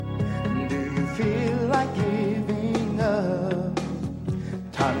like giving up.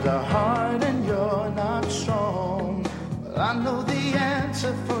 Times are hard and you're not strong. Well, I know the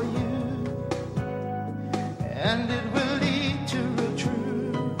answer for you, and it will lead to real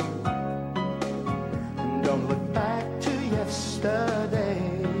truth. Don't look back to yesterday.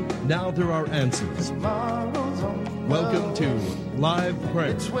 Now there are answers. Tomorrow's on the Welcome to Live Prayer.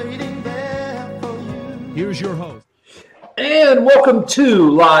 It's waiting there for you. Here's your host. And welcome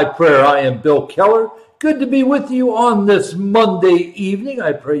to Live Prayer. I am Bill Keller. Good to be with you on this Monday evening.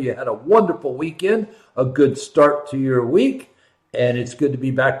 I pray you had a wonderful weekend, a good start to your week, and it's good to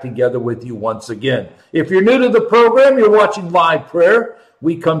be back together with you once again. If you're new to the program, you're watching Live Prayer.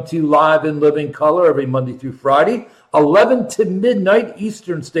 We come to you live in living color every Monday through Friday, 11 to midnight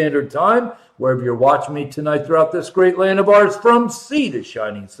Eastern Standard Time, wherever you're watching me tonight throughout this great land of ours, from sea to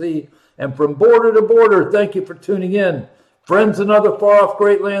shining sea, and from border to border. Thank you for tuning in. Friends in other far-off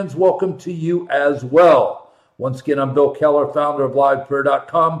great lands, welcome to you as well. Once again, I'm Bill Keller, founder of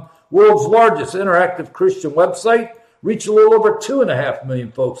Liveprayer.com, world's largest interactive Christian website. Reach a little over 2.5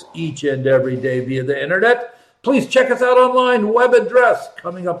 million folks each and every day via the internet. Please check us out online. Web address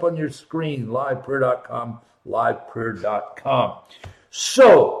coming up on your screen, Liveprayer.com, Liveprayer.com.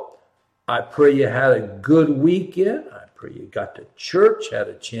 So, I pray you had a good weekend. I pray you got to church, had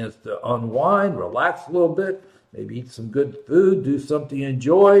a chance to unwind, relax a little bit, maybe eat some good food, do something you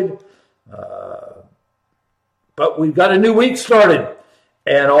enjoyed. But we've got a new week started,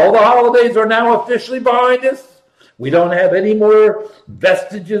 and all the holidays are now officially behind us. We don't have any more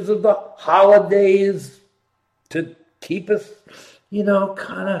vestiges of the holidays to keep us, kind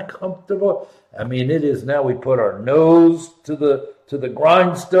of comfortable. I mean, it is now we put our nose to the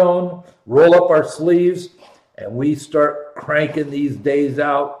grindstone, roll up our sleeves, and we start cranking these days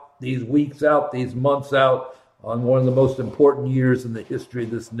out, these weeks out, these months out, on one of the most important years in the history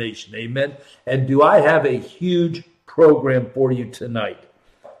of this nation. Amen. And do I have a huge program for you tonight?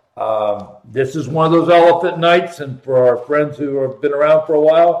 This is one of those elephant nights, and for our friends who have been around for a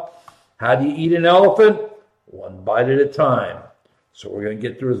while, how do you eat an elephant? One bite at a time. So we're going to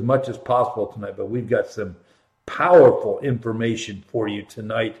get through as much as possible tonight, but we've got some powerful information for you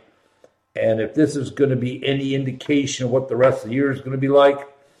tonight. And if this is going to be any indication of what the rest of the year is going to be like,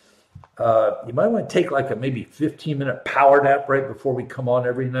 you might want to take like a maybe 15-minute power nap right before we come on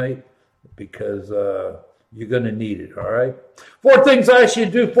every night, because you're going to need it, all right? 4 things I ask you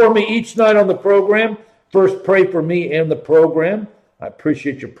to do for me each night on the program. First, pray for me and the program. I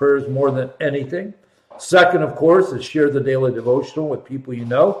appreciate your prayers more than anything. Second, of course, is share the daily devotional with people you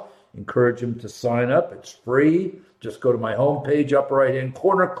know. Encourage them to sign up. It's free. Just go to my homepage, upper right-hand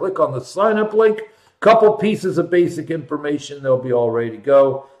corner, click on the sign-up link. Couple pieces of basic information. They'll be all ready to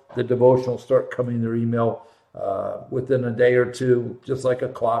go. The devotional will start coming in their email within a day or two, just like a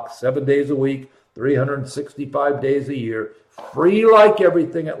clock, 7 days a week, 365 days a year. Free like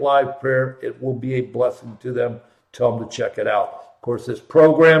everything at Live Prayer. It will be a blessing to them. Tell them to check it out. Of course, this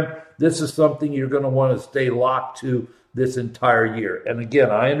program, this is something you're going to want to stay locked to this entire year. And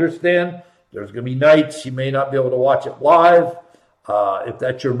again, I understand there's going to be nights you may not be able to watch it live, if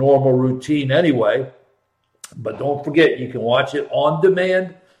that's your normal routine anyway. But don't forget, you can watch it on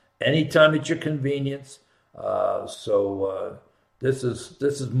demand anytime at your convenience. This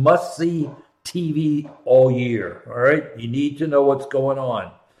is must-see TV all year, all right? You need to know what's going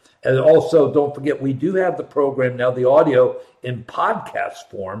on. And also, don't forget, we do have the program now, the audio, in podcast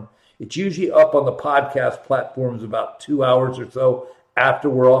form. It's usually up on the podcast platforms about 2 hours or so after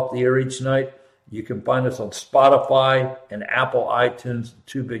we're off the air each night. You can find us on Spotify and Apple iTunes, the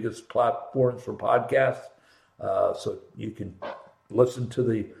 2 biggest platforms for podcasts. So you can listen to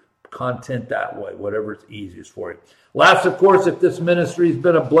the content that way, whatever is easiest for you. Last, of course, if this ministry has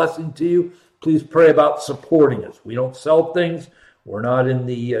been a blessing to you, please pray about supporting us. We don't sell things. We're not in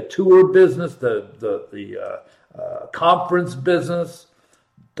the tour business, the conference business.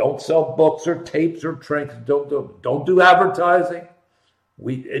 Don't sell books or tapes or trinkets. Don't do advertising.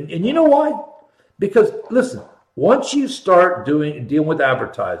 And you know why? Because listen, once you start dealing with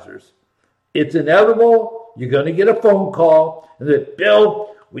advertisers, it's inevitable you're going to get a phone call and say,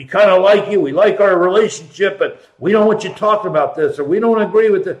 Bill, we kind of like you. We like our relationship, but we don't want you talking about this, or we don't agree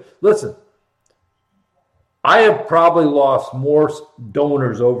with it. Listen, I have probably lost more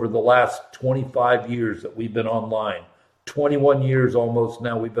donors over the last 25 years that we've been online. 21 years almost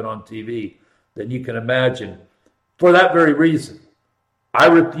now we've been on TV, than you can imagine. For that very reason, I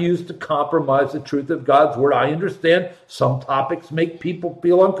refuse to compromise the truth of God's word. I understand some topics make people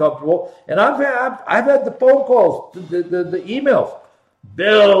feel uncomfortable, and I've had the phone calls, the emails.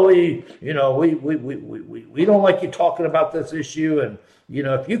 Bill, we don't like you talking about this issue, and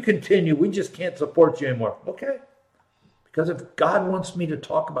if you continue, we just can't support you anymore. Okay, because if God wants me to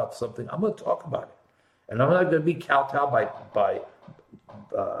talk about something, I'm going to talk about it, and I'm not going to be kowtowed by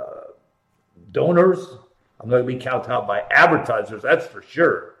donors. I'm not going to be kowtowed by advertisers. That's for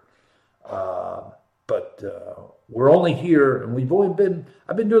sure. But we're only here, and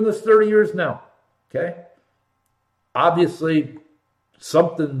I've been doing this 30 years now. Okay, obviously.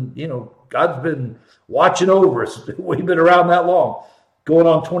 Something, God's been watching over us. We've been around that long, going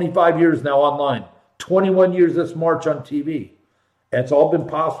on 25 years now online, 21 years this March on TV. And it's all been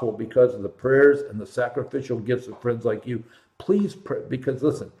possible because of the prayers and the sacrificial gifts of friends like you. Please pray, because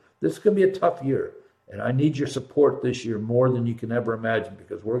listen, this is going to be a tough year. And I need your support this year more than you can ever imagine,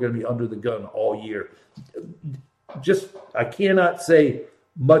 because we're going to be under the gun all year. I cannot say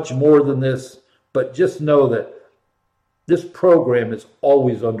much more than this, but just know that this program is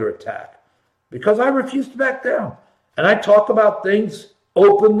always under attack because I refuse to back down. And I talk about things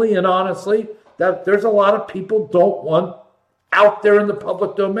openly and honestly that there's a lot of people don't want out there in the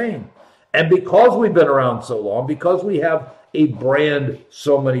public domain. And because we've been around so long, because we have a brand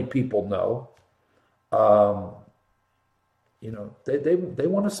so many people know, they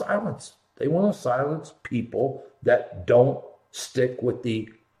want to silence. They want to silence people that don't stick with the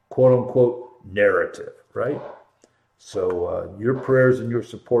quote unquote narrative, right? So your prayers and your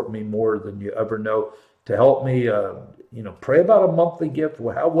support mean more than you ever know. To help me, pray about a monthly gift,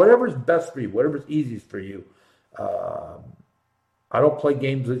 whatever's best for you, whatever's easiest for you. I don't play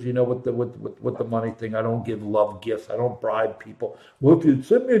games, as you know, with the money thing. I don't give love gifts. I don't bribe people. Well, if you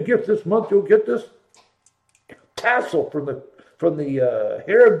send me a gift this month, you'll get this tassel from the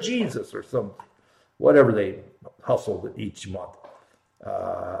hair of Jesus or something, whatever they hustle each month.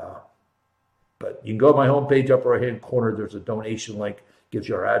 But you can go to my homepage, upper right-hand corner. There's a donation link. Gives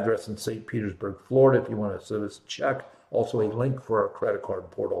you our address in St. Petersburg, Florida, if you want to send us a check. Also a link for our credit card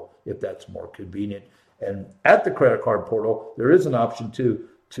portal, if that's more convenient. And at the credit card portal, there is an option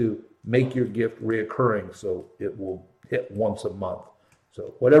to make your gift reoccurring, so it will hit once a month.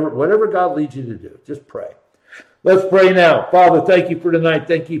 So whatever God leads you to do, just pray. Let's pray now. Father, thank you for tonight.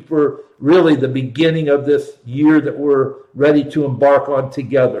 Thank you for really the beginning of this year that we're ready to embark on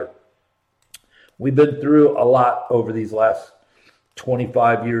together. We've been through a lot over these last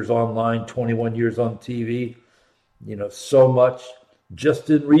 25 years online, 21 years on TV, so much.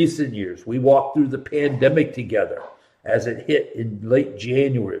 Just in recent years, we walked through the pandemic together as it hit in late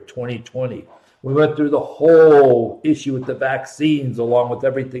January of 2020. We went through the whole issue with the vaccines along with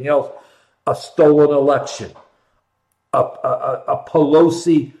everything else, a stolen election, a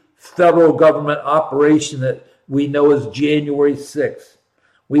Pelosi federal government operation that we know as January 6th.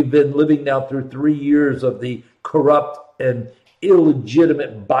 We've been living now through 3 years of the corrupt and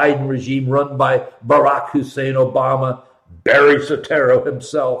illegitimate Biden regime run by Barack Hussein Obama, Barry Soetoro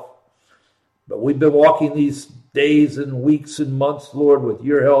himself. But we've been walking these days and weeks and months, Lord, with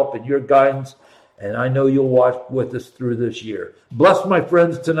your help and your guidance, and I know you'll walk with us through this year. Bless my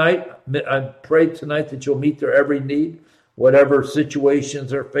friends tonight. I pray tonight that you'll meet their every need, whatever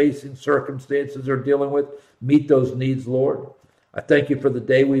situations they're facing, circumstances they're dealing with, meet those needs, Lord. I thank you for the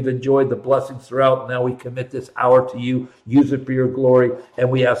day we've enjoyed, the blessings throughout. Now we commit this hour to you. Use it for your glory. And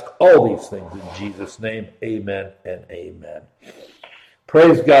we ask all these things in Jesus' name. Amen and amen.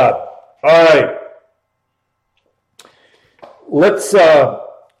 Praise God. All right. Let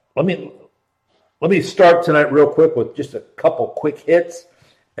me start tonight real quick with just a couple quick hits.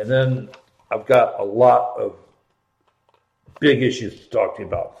 And then I've got a lot of big issues to talk to you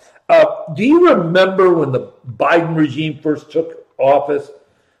about. Do you remember when the Biden regime first took office,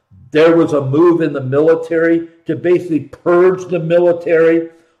 there was a move in the military to basically purge the military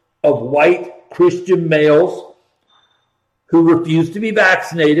of white Christian males who refused to be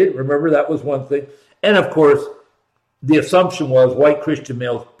vaccinated? Remember, that was one thing. And of course, the assumption was white Christian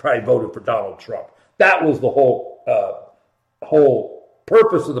males probably voted for Donald Trump. That was the whole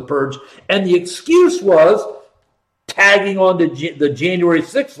purpose of the purge. And the excuse was tagging on to the January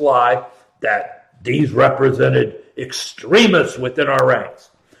 6th lie that these represented extremists within our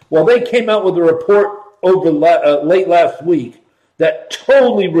ranks. Well, they came out with a report over late last week that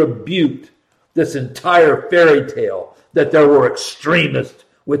totally rebuked this entire fairy tale that there were extremists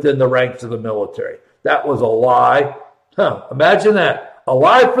within the ranks of the military. That was a lie. Imagine that. A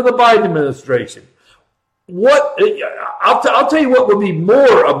lie for the Biden administration. I'll tell you what would be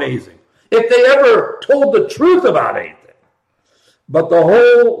more amazing if they ever told the truth about anything. But the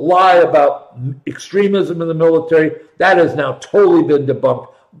whole lie about extremism in the military, that has now totally been debunked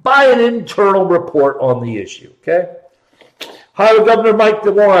by an internal report on the issue, okay? Ohio Governor Mike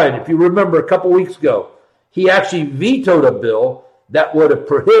DeWine, if you remember a couple weeks ago, he actually vetoed a bill that would have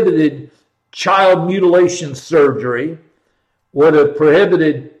prohibited child mutilation surgery, would have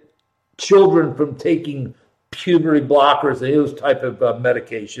prohibited children from taking puberty blockers and those type of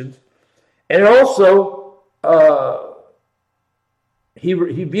medications. And also, he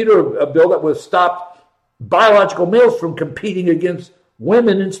vetoed a bill that would have stopped biological males from competing against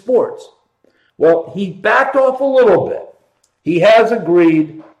women in sports. Well, he backed off a little bit. He has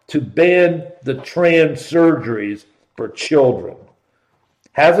agreed to ban the trans surgeries for children.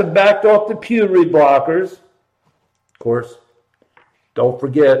 Hasn't backed off the puberty blockers. Of course, don't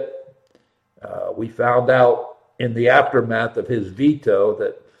forget, we found out in the aftermath of his veto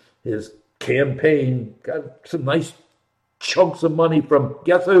that his campaign got some nice chunks of money from,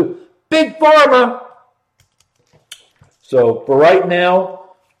 guess who? Big Pharma. So for right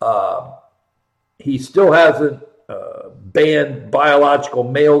now, he still hasn't banned biological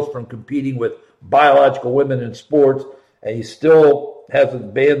males from competing with biological women in sports, and he still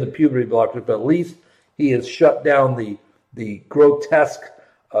hasn't banned the puberty blockers, but at least he has shut down the grotesque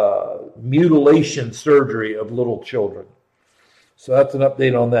mutilation surgery of little children. So that's an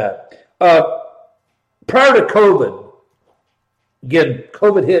update on that. Prior to COVID, again,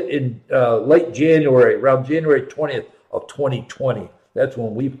 COVID hit in late January, around January 20th of 2020. That's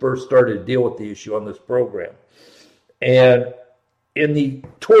when we first started to deal with the issue on this program. And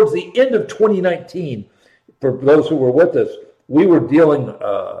towards the end of 2019, for those who were with us, we were dealing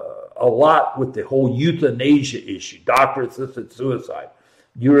a lot with the whole euthanasia issue, doctor-assisted suicide.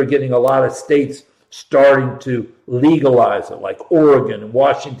 You were getting a lot of states starting to legalize it, like Oregon and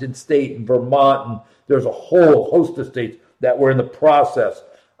Washington State and Vermont, and there's a whole host of states that were in the process.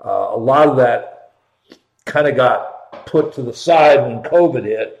 A lot of that kind of got put to the side when COVID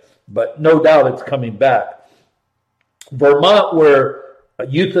hit, but no doubt it's coming back. Vermont, where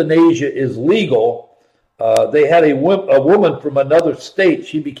euthanasia is legal, they had a woman from another state.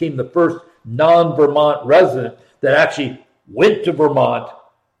 She became the first non-Vermont resident that actually went to Vermont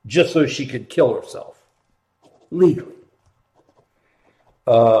just so she could kill herself legally.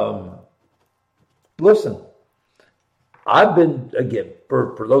 Listen, I've been, again,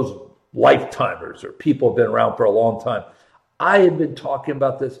 for those lifetimers or people who have been around for a long time, I have been talking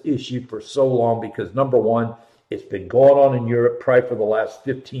about this issue for so long because, number one, it's been going on in Europe probably for the last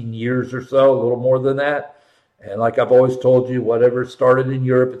 15 years or so, a little more than that. And like I've always told you, whatever started in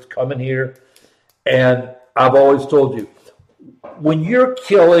Europe, it's coming here. And I've always told you, when you're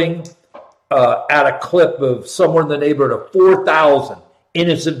killing at a clip of somewhere in the neighborhood of 4,000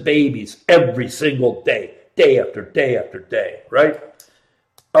 innocent babies every single day, day after day after day, right?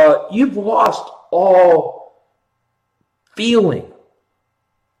 You've lost all feeling.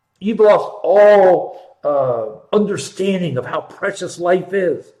 You've lost all understanding of how precious life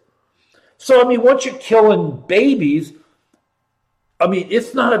is. So, I mean, once you're killing babies, I mean,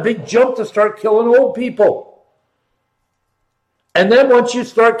 it's not a big jump to start killing old people. And then once you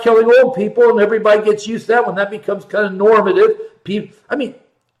start killing old people and everybody gets used to that, when that becomes kind of normative, people, I mean,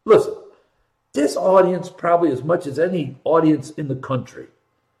 listen, this audience, probably as much as any audience in the country,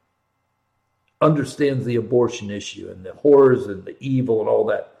 understands the abortion issue and the horrors and the evil and all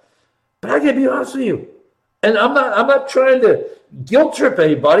that. But I gotta be honest with you, and I'm not trying to guilt trip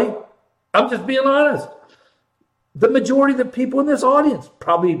anybody. I'm just being honest. The majority of the people in this audience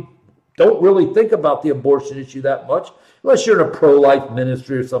probably don't really think about the abortion issue that much, unless you're in a pro-life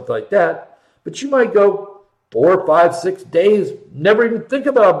ministry or something like that. But you might go 4, 5, 6 days, never even think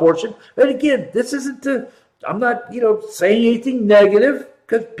about abortion. And again, this isn't I'm not, saying anything negative,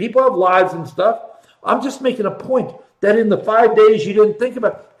 because people have lives and stuff. I'm just making a point that in the 5 days you didn't think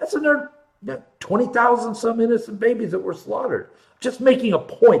about it, that's another 20,000 some innocent babies that were slaughtered. Just making a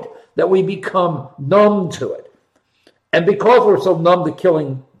point that we become numb to it. And because we're so numb to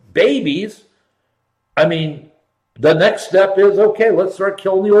killing babies, I mean, the next step is, okay, let's start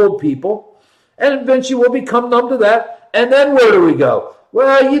killing the old people. And eventually we'll become numb to that. And then where do we go?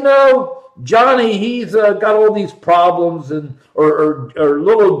 Well, Johnny, he's got all these problems, and or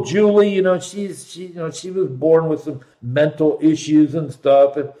little Julie, she was born with some mental issues and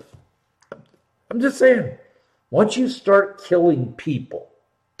stuff. And I'm just saying, once you start killing people,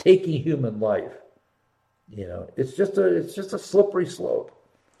 taking human life, it's just a slippery slope.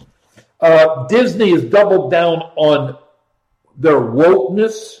 Disney has doubled down on their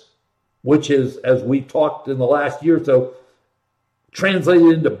wokeness, which is, as we talked in the last year or so,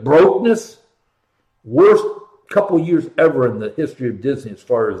 translated into brokenness. Worst couple years ever in the history of Disney as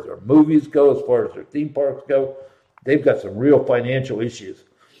far as their movies go, as far as their theme parks go. They've got some real financial issues.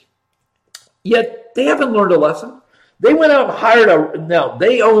 Yet they haven't learned a lesson. They went out and hired now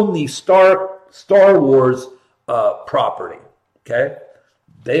they own the Star Wars property, okay?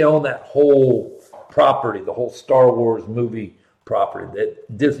 They own that whole property, the whole Star Wars movie property.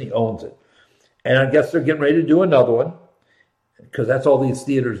 That Disney owns it. And I guess they're getting ready to do another one because that's all these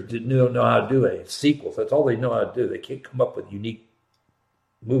theaters don't know how to do, sequels. That's all they know how to do. They can't come up with unique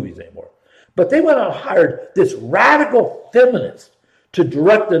movies anymore. But they went out and hired this radical feminist to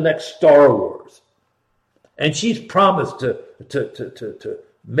direct the next Star Wars. And she's promised to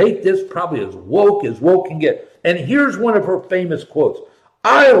make this probably as woke can get. And here's one of her famous quotes.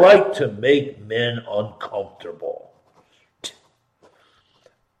 I like to make men uncomfortable.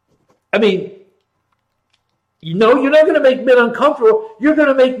 I mean, you're not going to make men uncomfortable. You're going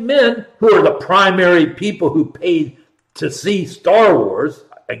to make men who are the primary people who paid to see Star Wars,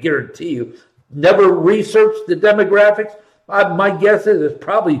 I guarantee you, never researched the demographics. My guess is it's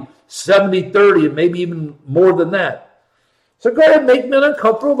probably 70-30 and maybe even more than that. So go ahead and make men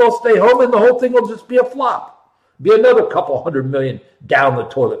uncomfortable. They'll stay home and the whole thing will just be a flop. Be another couple $100 million down the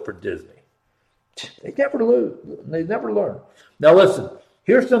toilet for Disney. They never lose. They never learn. Now listen,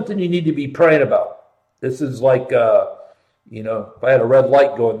 here's something you need to be praying about. This is like, if I had a red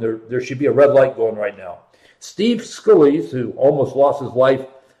light going, there should be a red light going right now. Steve Scalise, who almost lost his life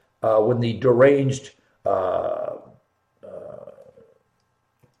when the deranged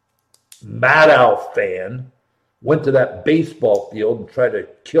Maddow fan went to that baseball field and tried to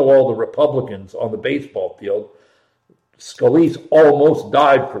kill all the Republicans on the baseball field. Scalise almost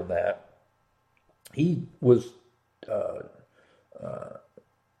died from that. He was,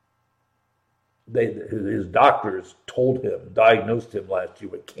 his doctors diagnosed him last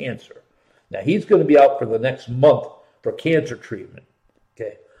year with cancer. Now he's going to be out for the next month for cancer treatment.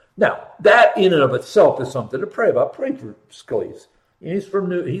 Okay. Now that in and of itself is something to pray about. Pray for Scalise. He's from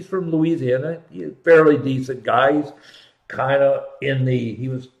Louisiana. He's a fairly decent guy. He's kind of he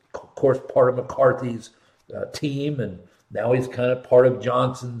was of course part of McCarthy's team, and now he's kind of part of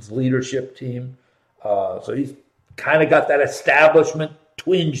Johnson's leadership team. So he's kind of got that establishment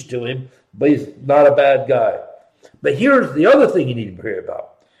twinge to him, but he's not a bad guy. But here's the other thing you need to pray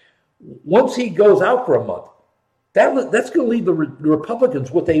about. Once he goes out for a month, that's going to leave the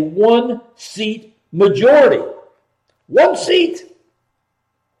Republicans with a 1-seat majority. 1 seat.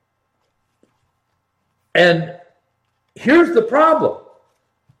 And here's the problem.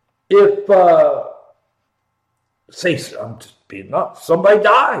 If, I'm just being nuts, somebody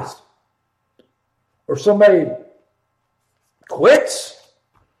dies or somebody quits,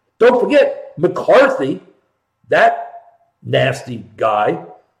 don't forget McCarthy, that nasty guy,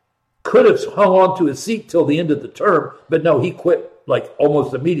 could have hung on to his seat till the end of the term, but no, he quit like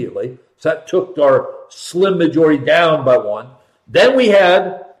almost immediately. So that took our slim majority down by 1. Then we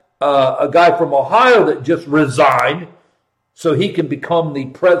had a guy from Ohio that just resigned so he can become the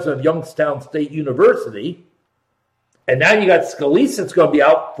president of Youngstown State University. And now you got Scalise that's going to be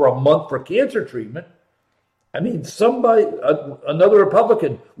out for a month for cancer treatment. I mean, another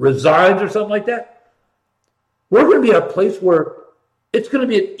Republican resigns or something like that. We're going to be at a place where it's going to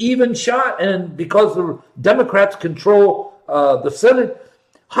be an even shot. And because the Democrats control the Senate,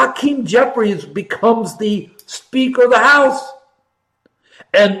 Hakeem Jeffries becomes the Speaker of the House.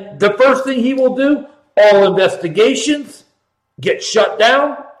 And the first thing he will do, all investigations get shut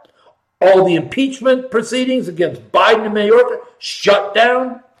down. All the impeachment proceedings against Biden and Mayorkas shut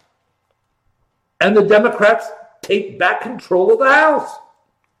down. And the Democrats take back control of the House.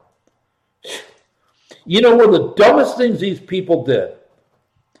 You know, one of the dumbest things these people did,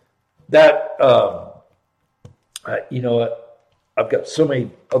 that, I've got so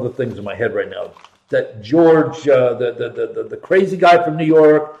many other things in my head right now, that George, the crazy guy from New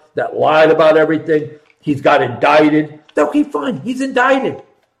York that lied about everything, he's got indicted. Okay, fine, he's indicted.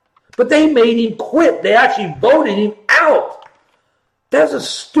 But they made him quit. They actually voted him out. That's the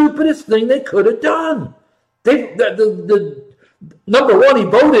stupidest thing they could have done. Number one, he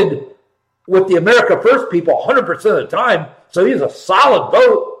voted with the America First people 100% of the time, so he's a solid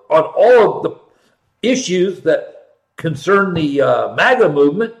vote on all of the issues that concern the MAGA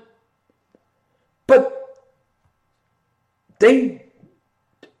movement. But they're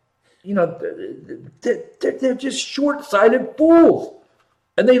just short-sighted fools.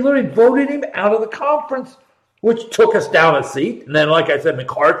 And they literally voted him out of the conference, which took us down a seat. And then, like I said,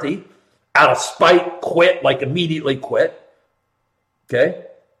 McCarthy, out of spite, quit, like immediately quit. Okay?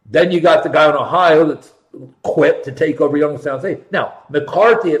 Then you got the guy in Ohio that's quit to take over Youngstown State. Now,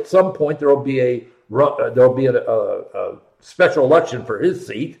 McCarthy, at some point, there'll be a special election for his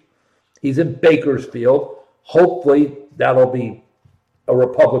seat. He's in Bakersfield. Hopefully, that'll be a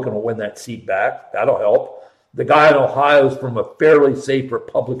Republican will win that seat back. That'll help. The guy in Ohio is from a fairly safe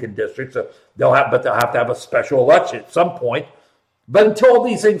Republican district, so they'll have to have a special election at some point. But until all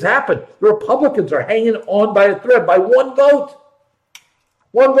these things happen, the Republicans are hanging on by a thread by one vote.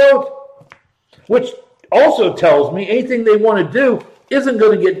 One vote. Which also tells me anything they want to do isn't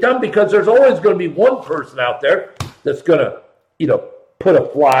going to get done, because there's always going to be one person out there that's going to, put a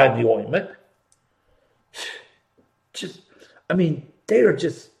fly in the ointment. They are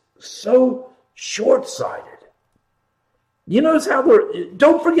just so short-sighted. You notice how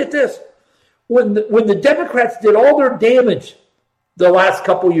don't forget this. When the Democrats did all their damage the last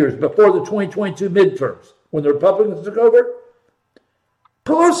couple years before the 2022 midterms, when the Republicans took over,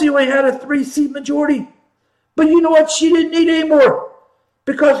 Pelosi only had a 3-seat majority. But you know what? She didn't need any more,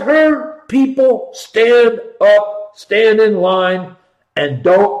 because her people stand up, stand in line, and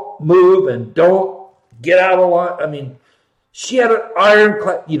don't move and don't get out of line. She had an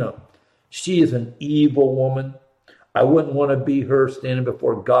ironclad, she is an evil woman. I wouldn't want to be her standing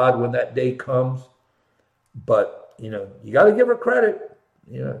before God when that day comes. But, you got to give her credit.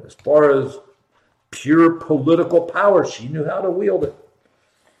 As far as pure political power, she knew how to wield it.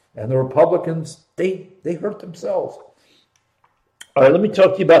 And the Republicans, they hurt themselves. All right, let me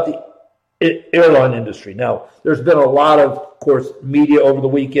talk to you about the airline industry. Now, there's been a lot of course, media over the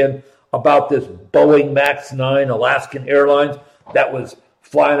weekend about this Boeing MAX 9 Alaskan Airlines that was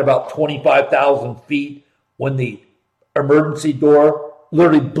flying about 25,000 feet when the emergency door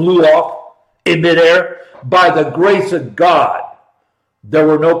literally blew off in midair. By the grace of God, there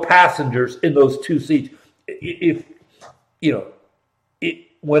were no passengers in those two seats.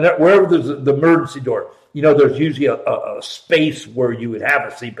 Wherever there's the emergency door, there's usually a space where you would have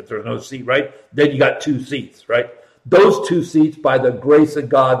a seat, but there's no seat, right? Then you got two seats, right? Those two seats, by the grace of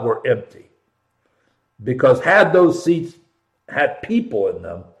God, were empty. Because had those seats had people in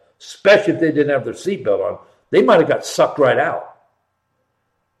them, especially if they didn't have their seatbelt on, they might have got sucked right out.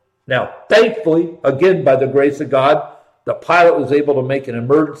 Now, thankfully, again, by the grace of God, the pilot was able to make an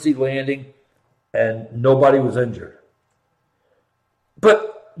emergency landing and nobody was injured.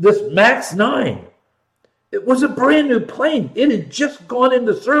 But this MAX 9, it was a brand new plane. It had just gone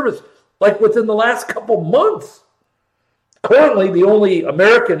into service like within the last couple months. Currently, the only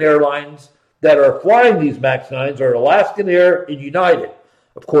American airlines that are flying these MAX 9s are Alaskan Air and United.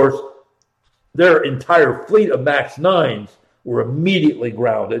 Of course, their entire fleet of MAX 9s were immediately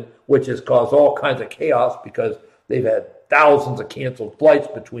grounded, which has caused all kinds of chaos because they've had thousands of canceled flights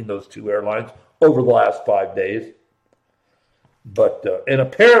between those two airlines over the last 5 days. But and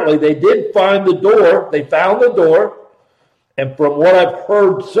apparently they did find the door. They found the door, and from what I've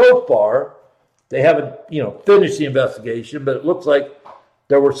heard so far, they haven't finished the investigation. But it looks like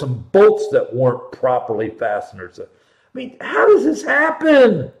there were some bolts that weren't properly fastened. How does this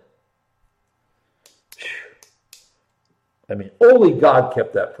happen? Only God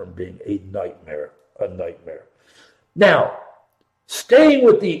kept that from being a nightmare. A nightmare. Now, staying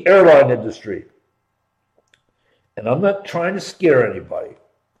with the airline industry. And I'm not trying to scare anybody,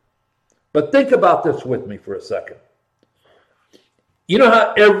 but think about this with me for a second. You know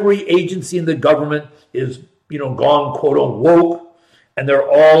how every agency in the government is, gone, quote, woke, and they're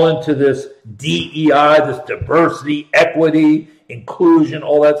all into this DEI, this diversity, equity, inclusion,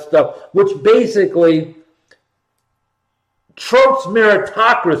 all that stuff, which basically trumps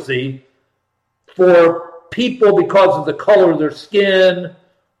meritocracy for people because of the color of their skin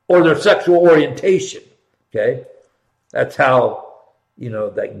or their sexual orientation, okay? That's how,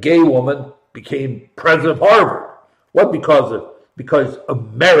 that gay woman became president of Harvard. What because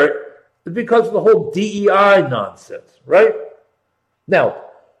of merit? It's because of the whole DEI nonsense, right? Now,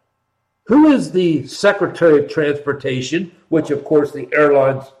 who is the Secretary of Transportation, which of course the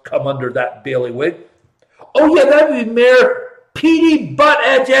airlines come under that bailiwick? Oh yeah, that would be Mayor Petey Butt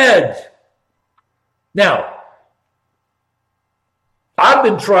Edge. Now, I've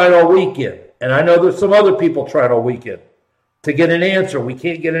been trying all weekend, and I know there's some other people trying all weekend to get an answer. We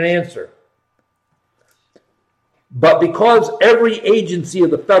can't get an answer. But because every agency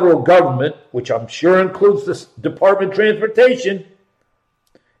of the federal government, which I'm sure includes the Department of Transportation,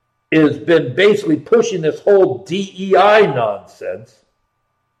 has been basically pushing this whole DEI nonsense,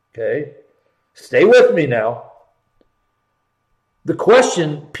 okay? Stay with me now. The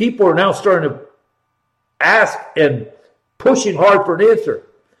question people are now starting to ask and pushing hard for an answer.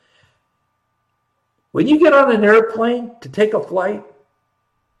 When you get on an airplane to take a flight,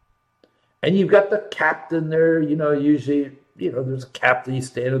 and you've got the captain there, usually, there's a captain, you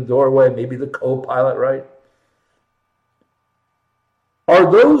stand in the doorway, maybe the co-pilot, right? Are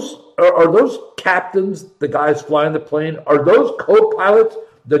those captains, the guys flying the plane, are those co-pilots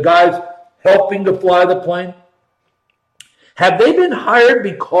the guys helping to fly the plane? Have they been hired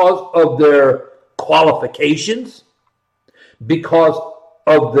because of their qualifications? Because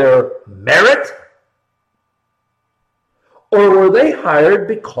of their merit? Or were they hired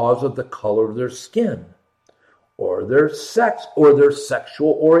because of the color of their skin, or their sex, or their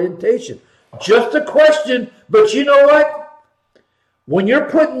sexual orientation? Just a question, but you know what? When you're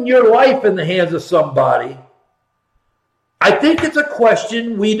putting your life in the hands of somebody, I think it's a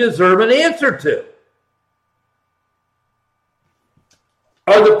question we deserve an answer to.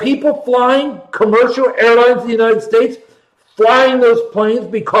 Are the people flying commercial airlines in the United States flying those planes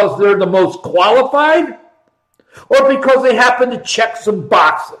because they're the most qualified, or because they happen to check some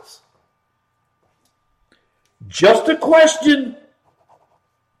boxes? Just a question.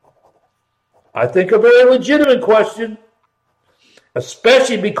 I think a very legitimate question,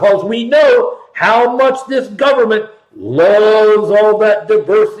 especially because we know how much this government loves all that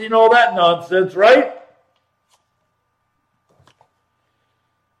diversity and all that nonsense, right?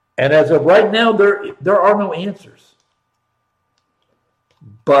 And as of right now, there are no answers.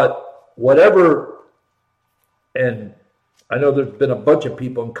 But whatever, and I know there's been a bunch of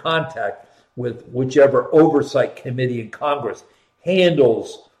people in contact with whichever oversight committee in Congress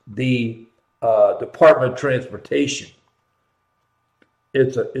handles the Department of Transportation.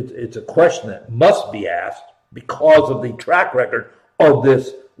 It's a question that must be asked because of the track record of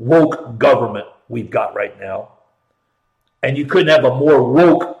this woke government we've got right now. And you couldn't have a more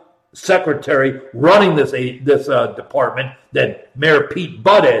woke secretary running this department than Mayor Pete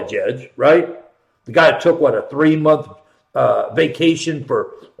Buttigieg, right? The guy took, a 3-month vacation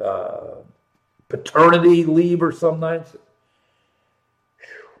for paternity leave or some nonsense.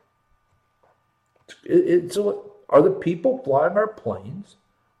 Are the people flying our planes,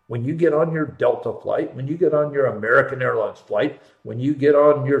 when you get on your Delta flight, when you get on your American Airlines flight, when you get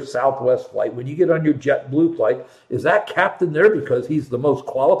on your Southwest flight, when you get on your JetBlue flight, is that captain there because he's the most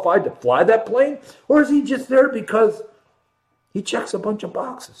qualified to fly that plane? Or is he just there because he checks a bunch of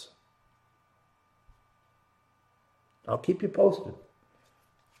boxes? I'll keep you posted.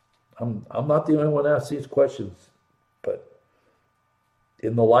 I'm not the only one that asks these questions, but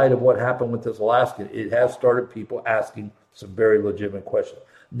in the light of what happened with this Alaskan, it has started people asking some very legitimate questions.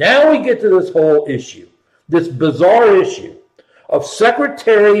 Now we get to this whole issue, this bizarre issue of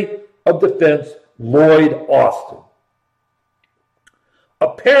Secretary of Defense Lloyd Austin.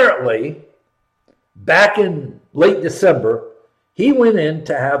 Apparently, back in late December, he went in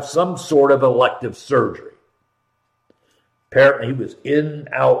to have some sort of elective surgery. Apparently, he was in and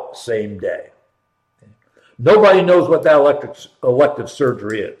out same day. Nobody knows what that elective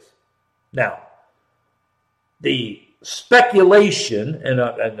surgery is. Now, the speculation, and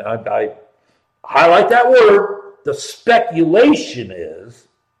I highlight that word, the speculation is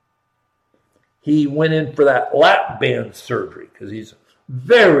he went in for that lap band surgery because he's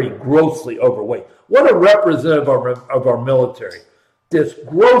very grossly overweight. What a representative of our military, this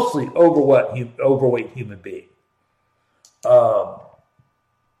grossly overweight human being.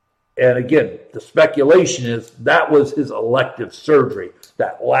 And again, the speculation is that was his elective surgery,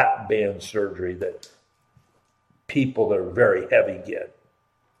 that lap band surgery that people that are very heavy get.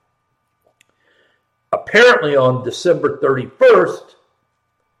 Apparently on December 31st,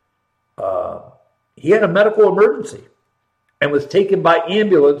 he had a medical emergency and was taken by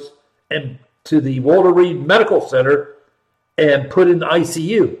ambulance and to the Walter Reed Medical Center and put in the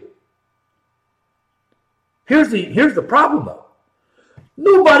ICU. Here's the problem, though.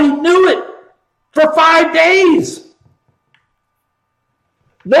 Nobody knew it for 5 days.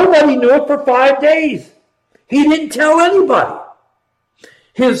 Nobody knew it for 5 days. He didn't tell anybody.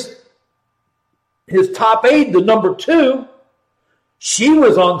 His top aide, the number 2, she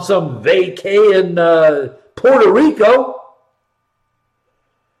was on some vacay in Puerto Rico.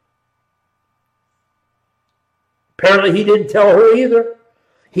 Apparently he didn't tell her either.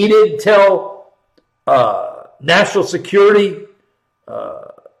 He didn't tell National Security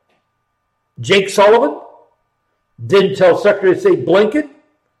Jake Sullivan, didn't tell Secretary of State Blinken,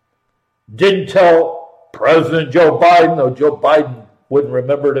 didn't tell President Joe Biden, though Joe Biden wouldn't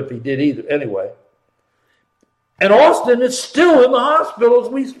remember it if he did either anyway. And Austin is still in the hospital as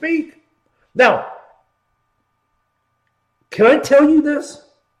we speak. Now, can I tell you this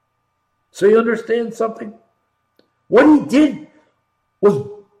so you understand something? What he did was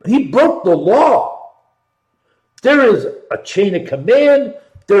he broke the law. There is a chain of command.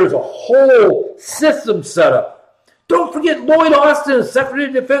 There's a whole system set up. Don't forget Lloyd Austin as Secretary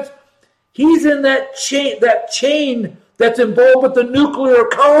of Defense. He's in that chain that's involved with the nuclear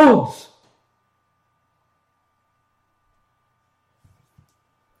codes.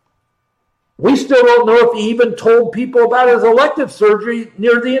 We still don't know if he even told people about his elective surgery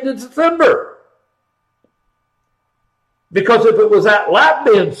near the end of December. Because if it was that lap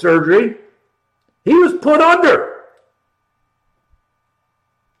band surgery, he was put under.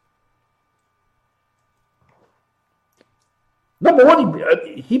 Number one,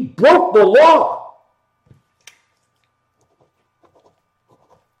 he broke the law.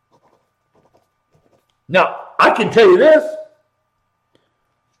 Now, I can tell you this.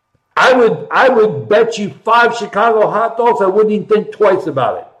 I would bet you 5 Chicago hot dogs I wouldn't even think twice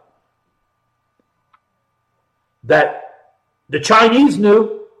about it. That the Chinese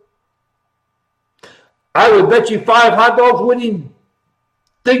knew. I would bet you 5 hot dogs wouldn't even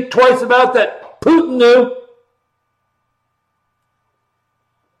think twice about that Putin knew.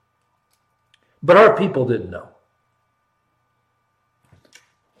 But our people didn't know.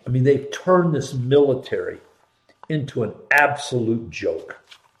 I mean, they've turned this military into an absolute joke.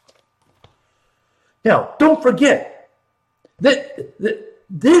 Now, don't forget that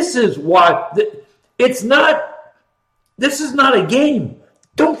this is why this is not a game.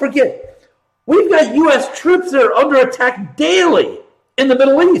 Don't forget, we've got U.S. troops that are under attack daily in the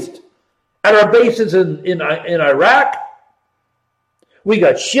Middle East, at our bases in Iraq. We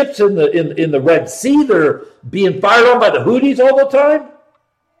got ships in the Red Sea that are being fired on by the Houthis all the time.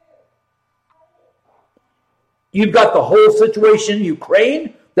 You've got the whole situation in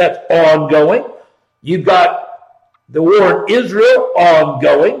Ukraine that's ongoing. You've got the war in Israel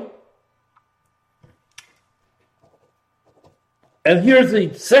ongoing. And here's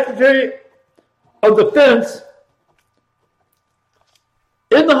the Secretary of Defense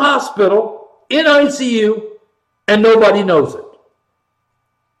in the hospital, in ICU, and nobody knows it.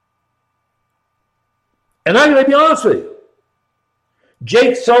 And I'm going to be honest with you.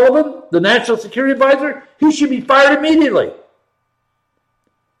 Jake Sullivan, the National Security Advisor, he should be fired immediately.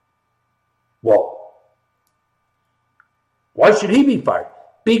 Well, why should he be fired?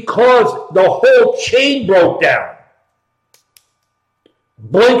 Because the whole chain broke down.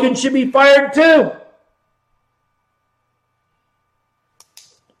 Blinken should be fired too.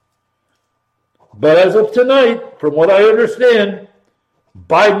 But as of tonight, from what I understand,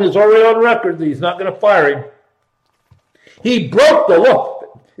 Biden is already on record that he's not going to fire him. He broke the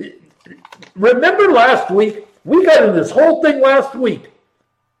law. Remember last week, we got into this whole thing last week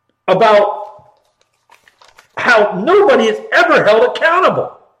about how nobody is ever held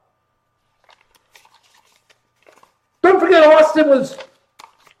accountable. Don't forget, Austin was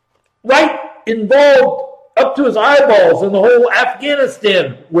right involved up to his eyeballs in the whole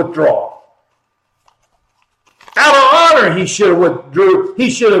Afghanistan withdrawal. Out of honor, he should have withdrew. He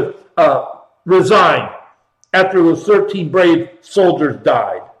should have resigned after those 13 brave soldiers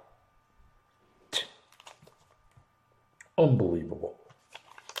died. Unbelievable.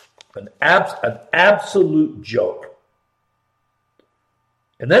 An absolute joke.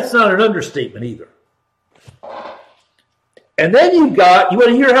 And that's not an understatement either. And then you want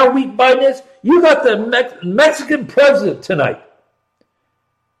to hear how weak Biden is? You got the Mexican president tonight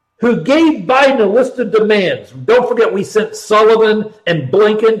who gave Biden a list of demands. Don't forget, we sent Sullivan and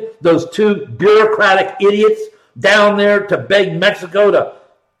Blinken, those two bureaucratic idiots, down there to beg Mexico to,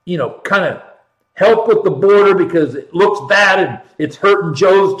 kind of help with the border because it looks bad and it's hurting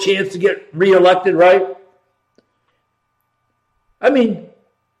Joe's chance to get reelected, right? I mean,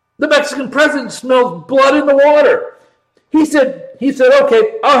 the Mexican president smells blood in the water. He said,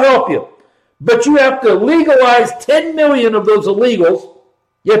 okay, I'll help you. But you have to legalize 10 million of those illegals.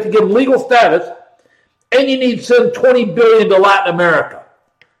 You have to give them legal status. And you need to send $20 billion to Latin America.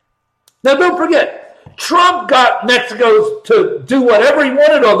 Now, don't forget, Trump got Mexico to do whatever he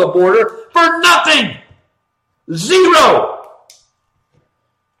wanted on the border for nothing. Zero.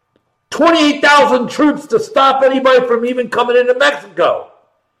 28,000 troops to stop anybody from even coming into Mexico.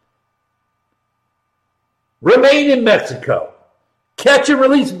 Remain in Mexico. Catch and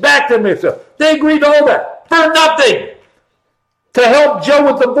release back to Mexico. They agreed to all that for nothing. To help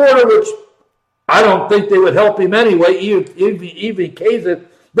Joe with the border, which I don't think they would help him anyway, even in case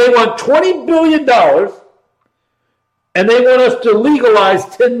they want $20 billion, and they want us to legalize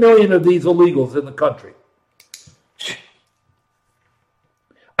 10 million of these illegals in the country.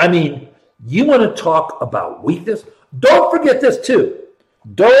 I mean, you want to talk about weakness? Don't forget this too.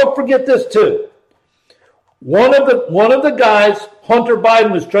 One of the guys Hunter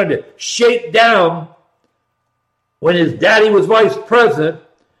Biden was trying to shake down when his daddy was vice president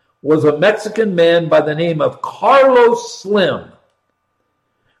was a Mexican man by the name of Carlos Slim.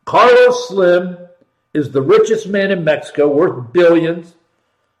 Carlos Slim is the richest man in Mexico, worth billions.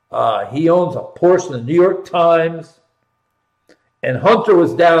 He owns a portion of the New York Times. And Hunter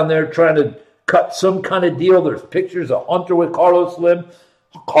was down there trying to cut some kind of deal. There's pictures of Hunter with Carlos Slim.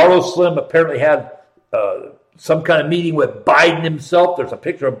 Carlos Slim apparently had some kind of meeting with Biden himself. There's a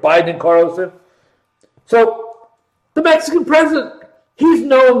picture of Biden and Carlos Slim. So the Mexican president, he's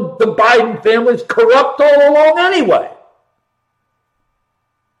known the Biden family's corrupt all along anyway.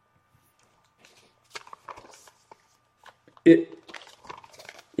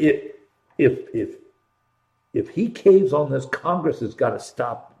 If he caves on this, Congress has got to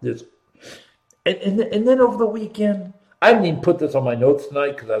stop this. And then over the weekend, I didn't even put this on my notes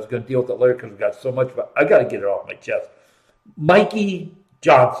tonight because I was going to deal with it later because we've got so much, but I got to get it off my chest. Mikey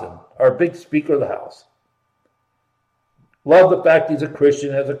Johnson, our big Speaker of the House. Love the fact he's a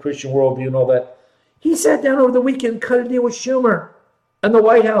Christian, has a Christian worldview and all that. He sat down over the weekend and cut a deal with Schumer and the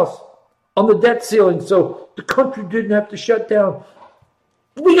White House on the debt ceiling so the country didn't have to shut down.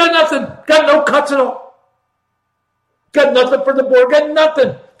 We got nothing. Got no cuts at all. Got nothing for the board. Got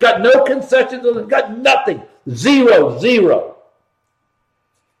nothing. Got no concessions. Got nothing. Zero.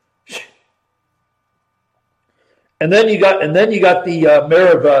 And then you got the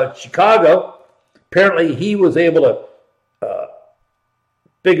mayor of Chicago. Apparently, he was able to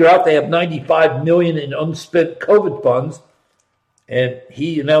figure out they have $95 million in unspent COVID funds, and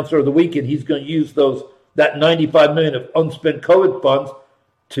he announced over the weekend he's going to use that $95 million of unspent COVID funds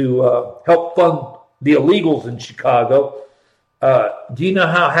to help fund the illegals in Chicago. Do you know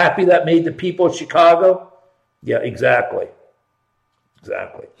how happy that made the people of Chicago? Yeah, exactly.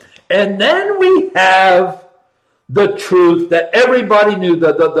 And then we have the truth that everybody knew,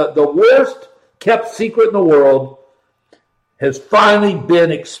 the worst kept secret in the world has finally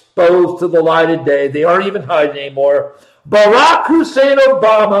been exposed to the light of day. They aren't even hiding anymore. Barack Hussein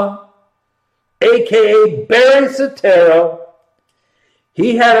Obama, a.k.a. Barry Soetoro,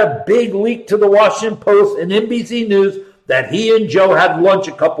 he had a big leak to the Washington Post and NBC News that he and Joe had lunch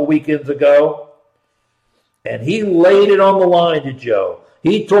a couple weekends ago. And he laid it on the line to Joe.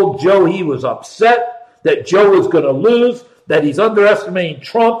 He told Joe he was upset, that Joe was going to lose, that he's underestimating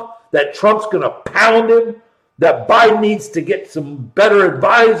Trump, that Trump's going to pound him, that Biden needs to get some better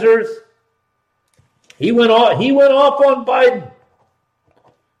advisors. He went off on Biden.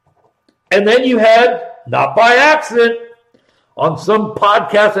 And then you had, not by accident, on some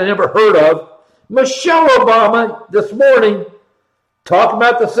podcast I never heard of, Michelle Obama this morning talking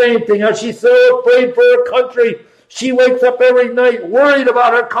about the same thing, how she's so afraid for her country. She wakes up every night worried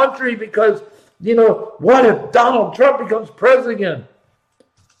about her country because, what if Donald Trump becomes president again?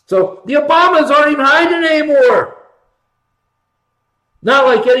 So the Obamas aren't even hiding anymore. Not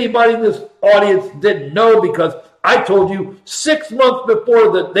like anybody in this audience didn't know, because I told you 6 months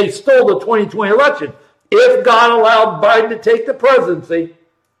before that they stole the 2020 election. If God allowed Biden to take the presidency,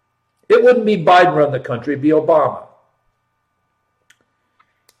 it wouldn't be Biden run the country, it'd be Obama.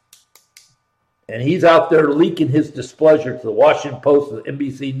 And he's out there leaking his displeasure to the Washington Post and the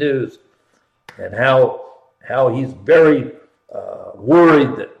NBC News, and how he's very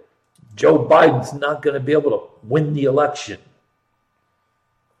worried that Joe Biden's not going to be able to win the election.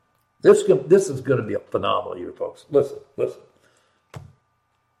 This is going to be a phenomenal year, folks. Listen.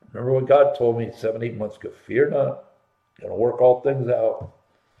 Remember what God told me 7-8 months ago? Fear not. Going to work all things out.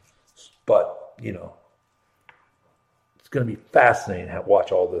 But, it's going to be fascinating to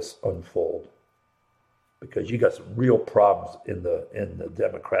watch all this unfold, because you got some real problems in the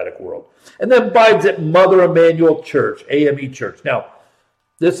Democratic world. And then Biden's at Mother Emanuel Church, AME Church. Now,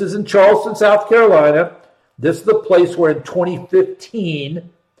 this is in Charleston, South Carolina. This is the place where in 2015,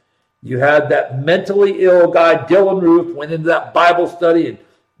 you had that mentally ill guy, Dylan Roof, went into that Bible study and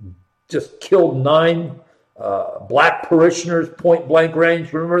just killed 9 black parishioners, point blank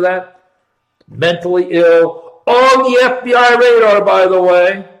range. Remember that? Mentally ill. On the FBI radar, by the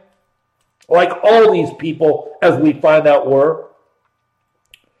way. Like all these people, as we find out, were.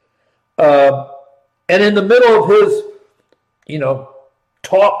 And in the middle of his,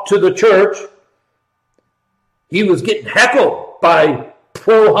 talk to the church, he was getting heckled by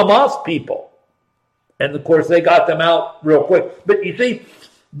pro-Hamas people. And, of course, they got them out real quick. But you see,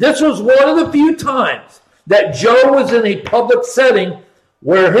 this was one of the few times that Joe was in a public setting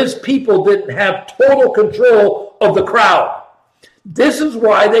where his people didn't have total control of the crowd. This is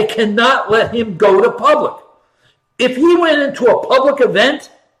why they cannot let him go to public. If he went into a public event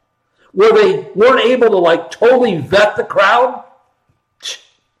where they weren't able to totally vet the crowd,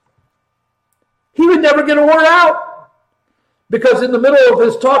 he would never get a word out. Because in the middle of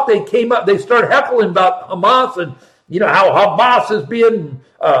his talk, they started heckling about Hamas and, how Hamas is being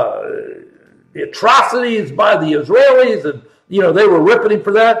the atrocities by the Israelis, and, they were ripping him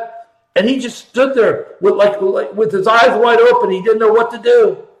for that. And he just stood there with his eyes wide open. He didn't know what to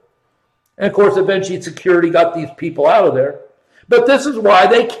do. And of course, eventually security got these people out of there. But this is why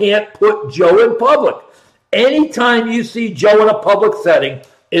they can't put Joe in public. Anytime you see Joe in a public setting,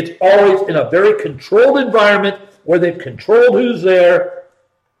 it's always in a very controlled environment where they've controlled who's there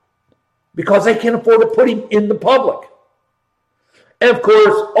because they can't afford to put him in the public. And of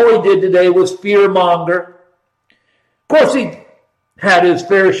course, all he did today was fear-monger. Of course, he had his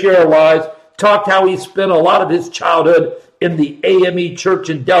fair share of lies, talked how he spent a lot of his childhood in the AME church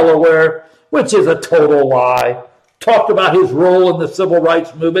in Delaware, which is a total lie. Talked about his role in the civil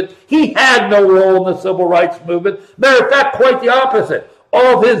rights movement. He had no role in the civil rights movement. Matter of fact, quite the opposite.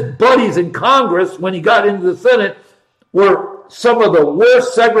 All of his buddies in Congress, when he got into the Senate, were some of the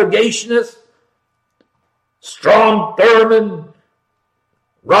worst segregationists. Strom Thurmond,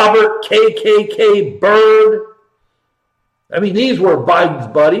 Robert KKK Byrd. I mean, these were Biden's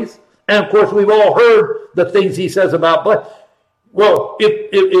buddies. And, of course, we've all heard the things he says about black. Well,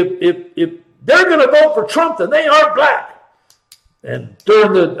 if they're going to vote for Trump, then they are black. And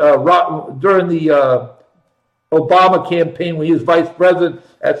during the Obama campaign, when he was vice president,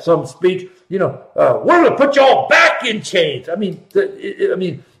 at some speech, we're going to put y'all back in chains. I mean,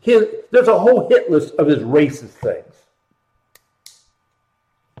 there's a whole hit list of his racist things.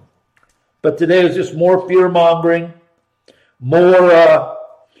 But today is just more fear mongering, more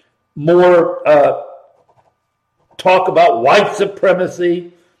talk about white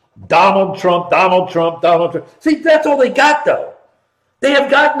supremacy. Donald Trump. See, that's all they got, though. They have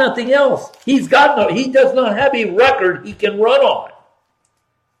got nothing else. He does not have a record he can run on.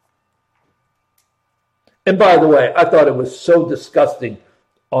 And by the way, I thought it was so disgusting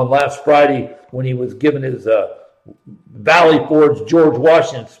on last Friday when he was giving his Valley Forge George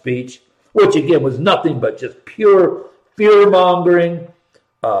Washington speech, which again was nothing but just pure fear-mongering,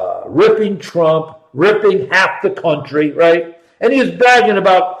 ripping Trump, ripping half the country, right? And he was bragging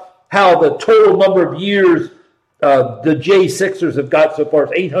about how the total number of years the J6ers have got so far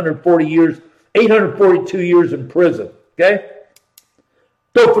is 842 years in prison, okay?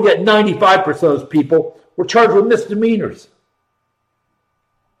 Don't forget 95% of those people were charged with misdemeanors.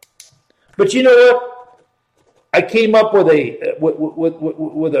 But you know what? I came up with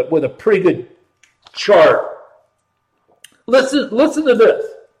a pretty good chart. Listen to this.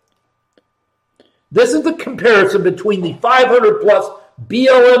 This is the comparison between the 500 plus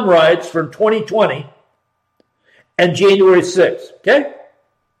BLM riots from 2020 and January 6th, okay?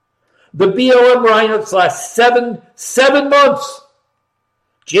 The BLM riots last seven months.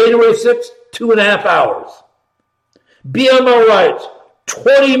 January 6th, 2.5 hours. BLM riots,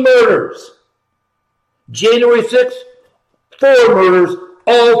 20 murders. January 6th, 4 murders.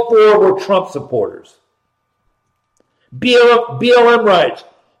 All 4 were Trump supporters. BLM riots,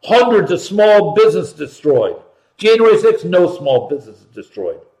 hundreds of small businesses destroyed. January 6th, no small businesses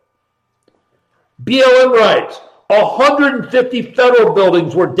destroyed. BLM riots, 150 federal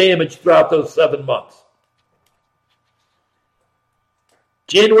buildings were damaged throughout those 7 months.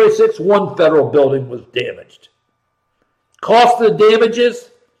 January 6th, 1 federal building was damaged. Cost of the damages,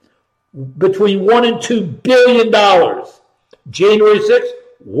 between $1 and $2 billion. January 6th,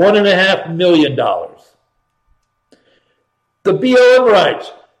 $1.5 million. The BLM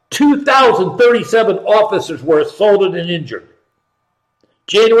riots, 2,037 officers were assaulted and injured.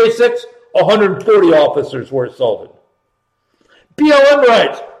 January 6th, 140 officers were assaulted. BLM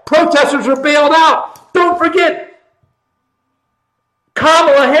riots, protesters were bailed out. Don't forget,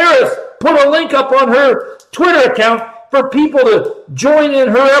 Kamala Harris put a link up on her Twitter account for people to join in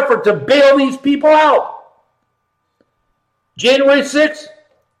her effort to bail these people out. January 6th,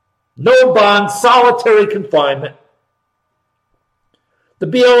 no bond, solitary confinement. The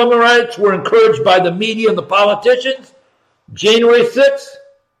BLM riots were encouraged by the media and the politicians. January 6th,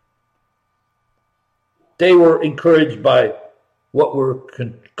 they were encouraged by what were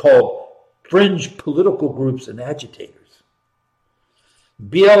called fringe political groups and agitators.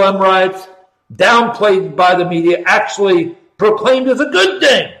 BLM riots, downplayed by the media, actually proclaimed as a good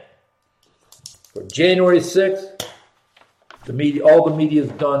thing. For January 6th, all the media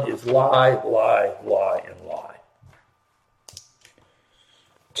has done is lie, and lie.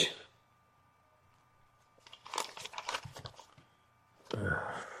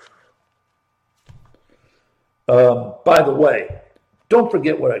 By the way, don't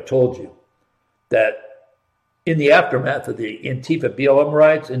forget what I told you, that in the aftermath of the Antifa BLM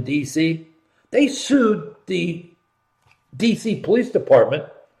riots in D.C., they sued the D.C. Police Department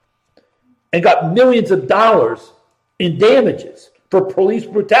and got millions of dollars in damages for police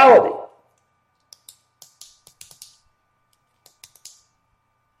brutality.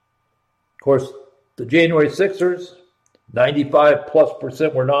 Of course, the January 6ers,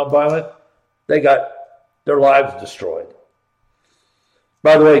 95+% were nonviolent. they got their lives destroyed.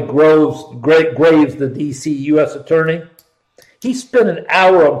 By the way, Graves, the D.C. U.S. attorney, he spent an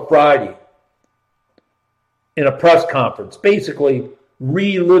hour on Friday in a press conference, basically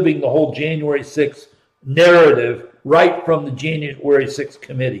reliving the whole January 6th narrative right from the January 6th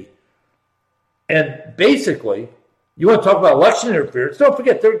committee. And basically, you want to talk about election interference, don't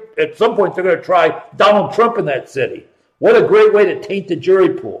forget, at some point they're going to try Donald Trump in that city. What a great way to taint the jury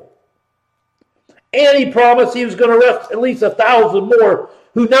pool. And he promised he was going to arrest at least 1,000 more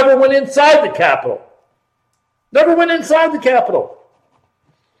who never went inside the Capitol. Never went inside the Capitol.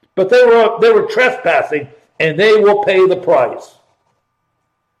 But they were trespassing, and they will pay the price.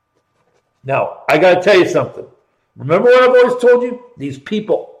 Now, I got to tell you something. Remember what I've always told you? These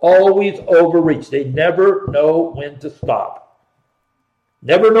people always overreach. They never know when to stop.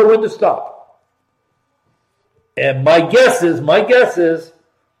 Never know when to stop. And my guess is,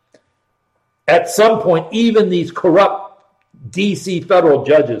 at some point, even these corrupt D.C. federal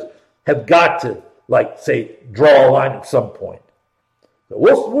judges have got to, say, draw a line at some point. So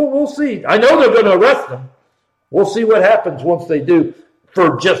we'll see. I know they're going to arrest them. We'll see what happens once they do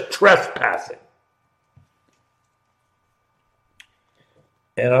for just trespassing.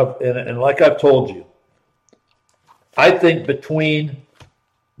 And like I've told you, I think between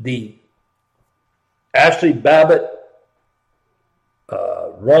the Ashli Babbitt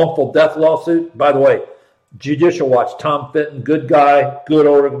wrongful death lawsuit, by the way, Judicial Watch, Tom Fitton, good guy, good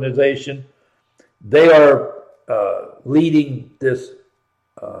organization. They are leading this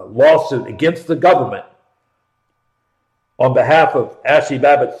lawsuit against the government on behalf of Ashli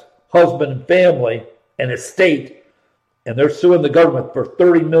Babbitt's husband and family and estate, and they're suing the government for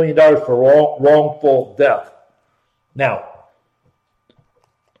 $30 million for wrongful death. Now,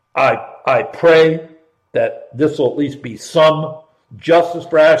 I pray that this will at least be some justice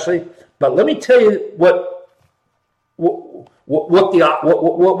for Ashli, but let me tell you what the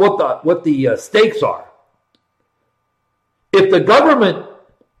stakes are. If the government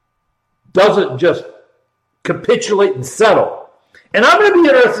doesn't just capitulate and settle, and I'm going to be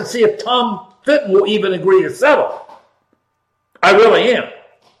interested to see if Tom Fitton will even agree to settle. I really am.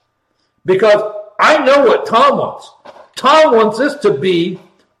 Because I know what Tom wants. Tom wants this to be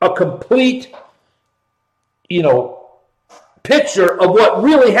a complete, picture of what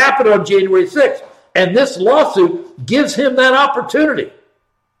really happened on January 6th. And this lawsuit gives him that opportunity.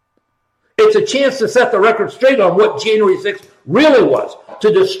 It's a chance to set the record straight on what January 6th really was,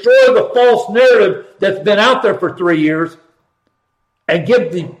 to destroy the false narrative that's been out there for 3 years and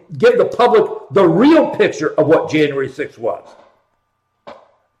give the public the real picture of what January 6th was.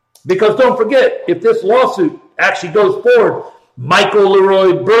 Because don't forget, if this lawsuit actually goes forward, Michael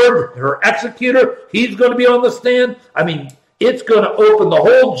Leroy Byrd, her executor, he's going to be on the stand. I mean, it's going to open the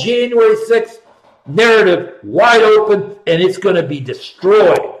whole January 6th narrative wide open, and it's going to be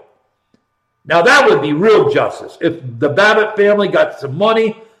destroyed. Now, that would be real justice. If the Babbitt family got some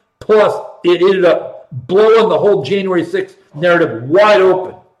money, plus it ended up blowing the whole January 6th narrative wide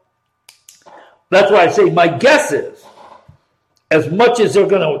open. That's why I say my guess is, as much as they're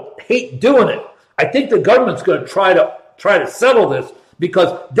going to hate doing it, I think the government's going to try to settle this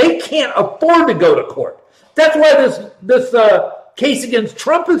because they can't afford to go to court. That's why this case against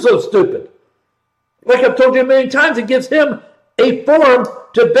Trump is so stupid. Like I've told you a million times, it gives him a forum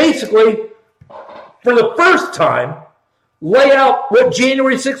to basically, for the first time, lay out what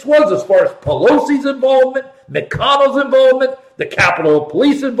January 6th was as far as Pelosi's involvement, McConnell's involvement, the Capitol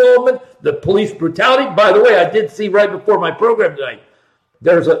Police involvement, the police brutality. By the way, I did see right before my program tonight,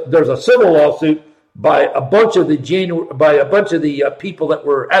 there's a civil lawsuit by a bunch of the people that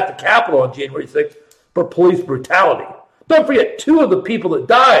were at the Capitol on January 6th for police brutality. Don't forget, 2 of the people that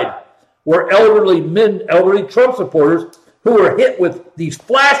died were elderly Trump supporters who were hit with these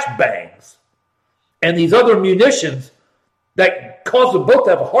flashbangs and these other munitions that caused them both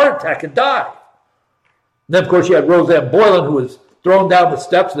to have a heart attack and die. And then, of course, you had Roseanne Boylan, who was thrown down the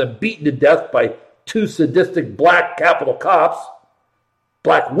steps and then beaten to death by 2 sadistic black Capitol cops,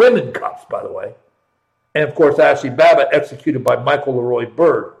 black women cops, by the way. And, of course, Ashli Babbitt executed by Michael Leroy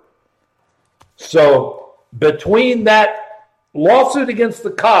Byrd. So, between that lawsuit against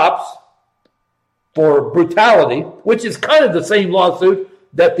the cops for brutality, which is kind of the same lawsuit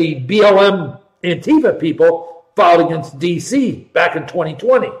that the BLM Antifa people filed against D.C. back in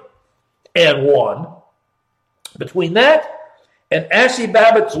 2020 and won. Between that and Ashli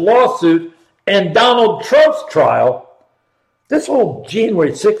Babbitt's lawsuit and Donald Trump's trial, this whole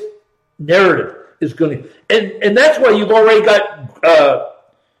January 6th narrative is going to... And that's why you've already got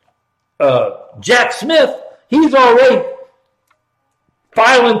Jack Smith. He's already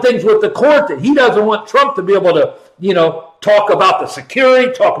filing things with the court that he doesn't want Trump to be able to, talk about the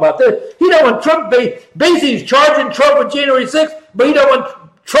security, talk about this. He don't want Trump, basically he's charging Trump with January 6th, but he don't want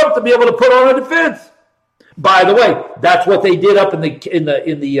Trump to be able to put on a defense. By the way, that's what they did up in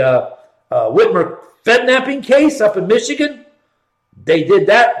the Whitmer Fednapping case up in Michigan. They did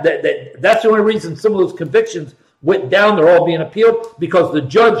that. That's the only reason some of those convictions went down. They're all being appealed because the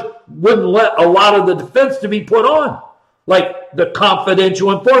judge wouldn't let a lot of the defense to be put on, like the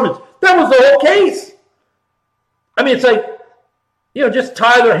confidential informants. That was the whole case. I mean, it's like, just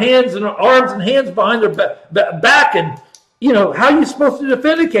tie their hands and arms and hands behind their back, and how are you supposed to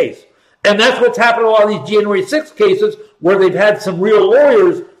defend a case? And that's what's happened in a lot of these January 6th cases where they've had some real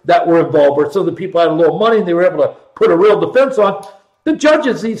lawyers that were involved, where some of the people had a little money and they were able to put a real defense on. The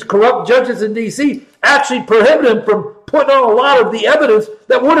judges, these corrupt judges in D.C., actually prohibit him from putting on a lot of the evidence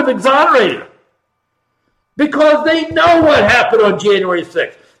that would have exonerated him. Because they know what happened on January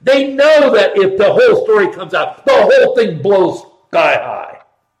 6th. They know that if the whole story comes out, the whole thing blows sky high.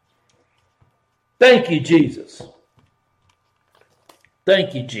 Thank you, Jesus.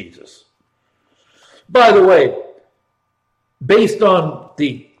 Thank you, Jesus. By the way, based on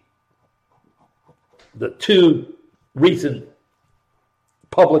the two recent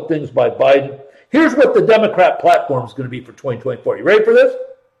public things by Biden, here's what the Democrat platform is going to be for 2024. You ready for this?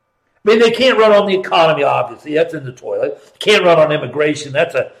 I mean, they can't run on the economy, obviously. That's in the toilet. Can't run on immigration.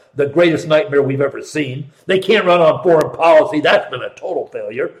 That's the greatest nightmare we've ever seen. They can't run on foreign policy. That's been a total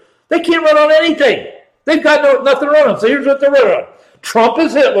failure. They can't run on anything. They've got nothing to run on. So here's what they're running on. Trump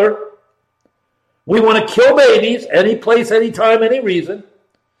is Hitler. We want to kill babies any place, any time, any reason.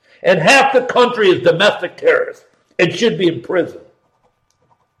 And half the country is domestic terrorists and should be in prison.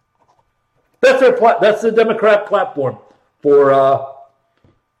 That's the Democrat platform for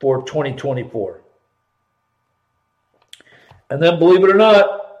 2024. And then, believe it or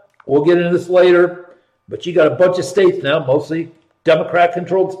not, we'll get into this later, but you got a bunch of states now, mostly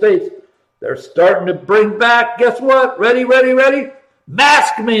Democrat-controlled states. They're starting to bring back, guess what? Ready?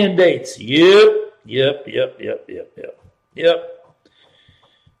 Mask mandates. Yep.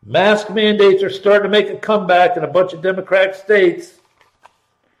 Mask mandates are starting to make a comeback in a bunch of Democratic states.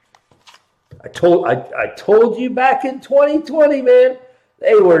 I told you back in 2020, man,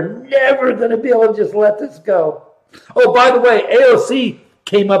 they were never going to be able to just let this go. Oh, by the way, AOC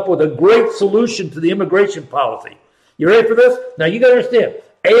came up with a great solution to the immigration policy. You ready for this? Now, you got to understand,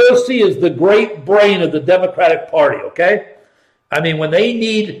 AOC is the great brain of the Democratic Party, okay? I mean, when they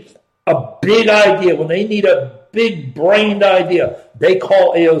need a big idea, when they need a big-brained idea, they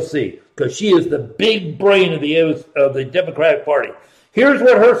call AOC because she is the big brain of the Democratic Party. Here's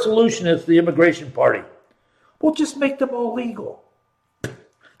what her solution is to the immigration party. Well, just make them all legal.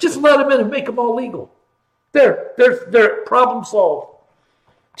 Just let them in and make them all legal. Their problem solved.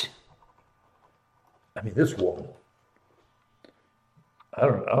 I mean, this woman. I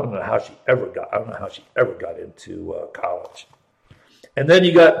don't know how she ever got into college. And then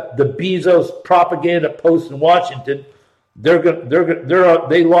you got the Bezos propaganda post in Washington. They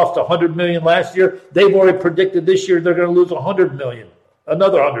lost $100 million last year. They've already predicted this year they're going to lose $100 million,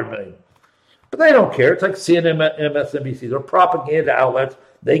 another $100 million. But they don't care. It's like CNN, MSNBC. They're propaganda outlets.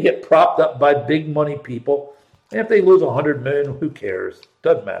 They get propped up by big money people. And if they lose $100 million, who cares?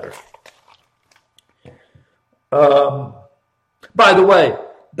 Doesn't matter. By the way,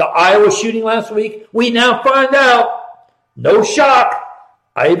 the Iowa shooting last week, we now find out, no shock,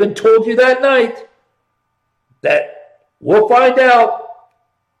 I even told you that night, that we'll find out,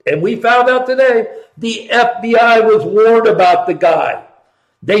 and we found out today, the FBI was warned about the guy.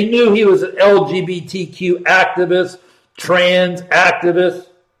 They knew he was an LGBTQ activist, trans activist,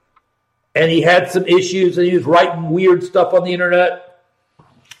 and he had some issues, and he was writing weird stuff on the internet.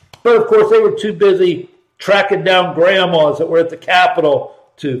 But, of course, they were too busy tracking down grandmas that were at the Capitol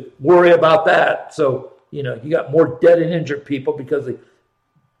to worry about that. So, you got more dead and injured people because the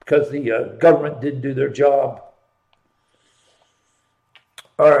government didn't do their job.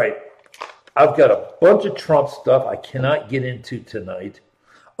 All right. I've got a bunch of Trump stuff I cannot get into tonight.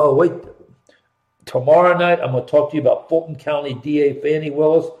 Oh, wait. Tomorrow night, I'm going to talk to you about Fulton County DA Fannie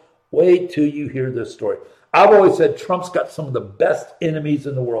Willis. Wait till you hear this story. I've always said Trump's got some of the best enemies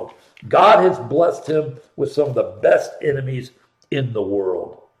in the world. God has blessed him with some of the best enemies in the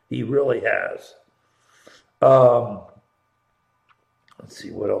world. He really has. Let's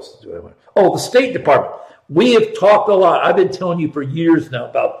see, what else do I want? Oh, the State Department. We have talked a lot. I've been telling you for years now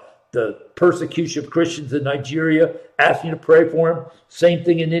about the persecution of Christians in Nigeria, asking you to pray for them. Same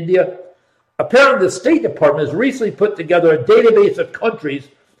thing in India. Apparently, the State Department has recently put together a database of countries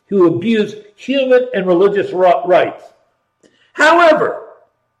who abuse human and religious rights. However,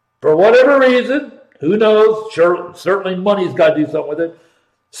 for whatever reason, who knows, sure, certainly money's got to do something with it,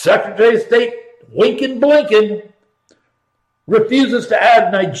 Secretary of State Winkin' Blinken refuses to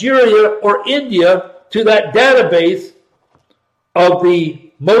add Nigeria or India to that database of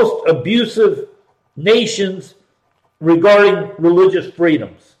the most abusive nations regarding religious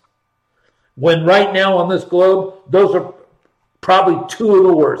freedoms. When right now on this globe, those are probably two of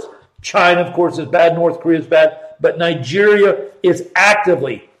the worst. China, of course, is bad. North Korea is bad. But Nigeria is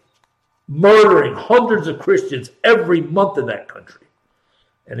actively murdering hundreds of Christians every month in that country.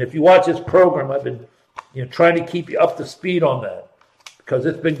 And if you watch this program, I've been trying to keep you up to speed on that because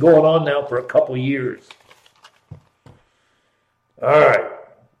it's been going on now for a couple years. All right.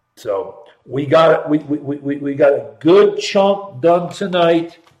 So we got a good chunk done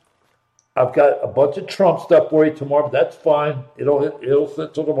tonight. I've got a bunch of Trump stuff for you tomorrow, but that's fine. It'll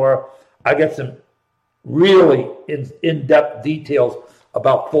sit till tomorrow. I got some really in-depth details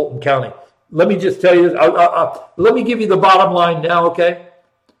about Fulton County. Let me just tell you this. Let me give you the bottom line now, okay?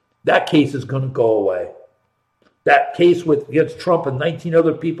 That case is going to go away. That case against Trump and 19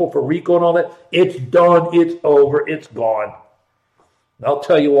 other people for RICO and all that, it's done. It's over. It's gone. And I'll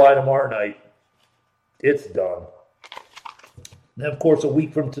tell you why tomorrow night. It's done. And then, of course, a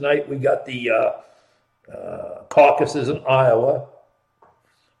week from tonight, we got the caucuses in Iowa.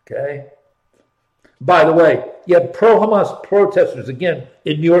 Okay? By the way, you have pro-Hamas protesters, again,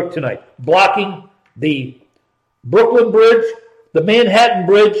 in New York tonight, blocking the Brooklyn Bridge, the Manhattan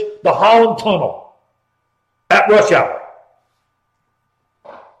Bridge, the Holland Tunnel at rush hour.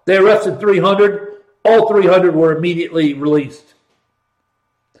 They arrested 300. All 300 were immediately released.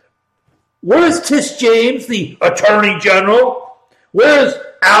 Where is Tish James, the Attorney General? Where is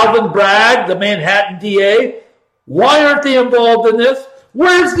Alvin Bragg, the Manhattan DA? Why aren't they involved in this?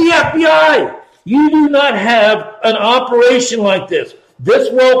 Where's the FBI? You do not have an operation like this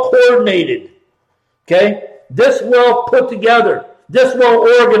well coordinated, okay? This well put together, this well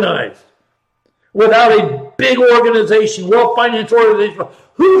organized, without a big organization, well-financed organization.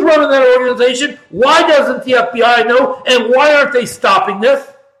 Who's running that organization? Why doesn't the FBI know? And why aren't they stopping this?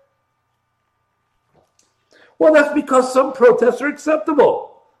 Well, that's because some protests are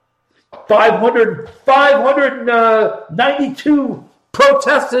acceptable. 592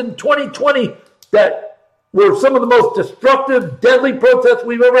 protests in 2020 that were some of the most destructive, deadly protests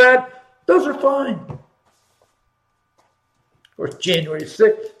we've ever had. Those are fine. Of course, January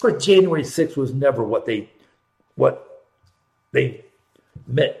 6th was never what they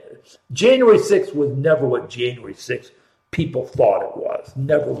meant. January 6th was never what January 6th people thought it was.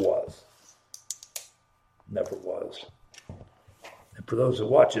 Never was. Never was. And for those who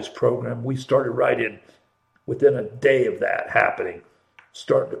watch this program, we started right in within a day of that happening,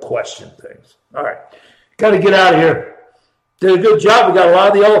 starting to question things. All right. Got to get out of here. Did a good job. We got a lot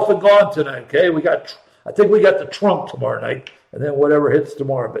of the elephant gone tonight, okay? I think we got the trunk tomorrow night, and then whatever hits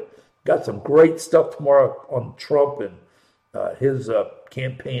tomorrow. But got some great stuff tomorrow on Trump and his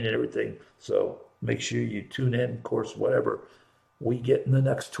campaign and everything. So make sure you tune in, of course, whatever we get in the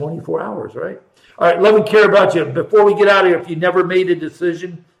next 24 hours, right? All right, love and care about you. Before we get out of here, if you never made a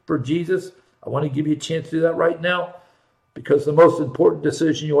decision for Jesus, I want to give you a chance to do that right now, because the most important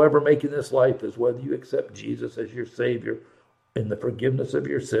decision you'll ever make in this life is whether you accept Jesus as your Savior in the forgiveness of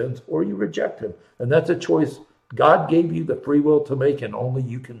your sins or you reject him. And that's a choice God gave you the free will to make, and only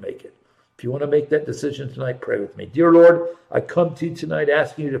you can make it. If you want to make that decision tonight, pray with me. Dear Lord, I come to you tonight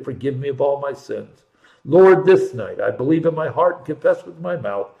asking you to forgive me of all my sins. Lord, this night I believe in my heart and confess with my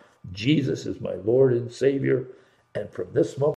mouth Jesus is my Lord and Savior. And from this moment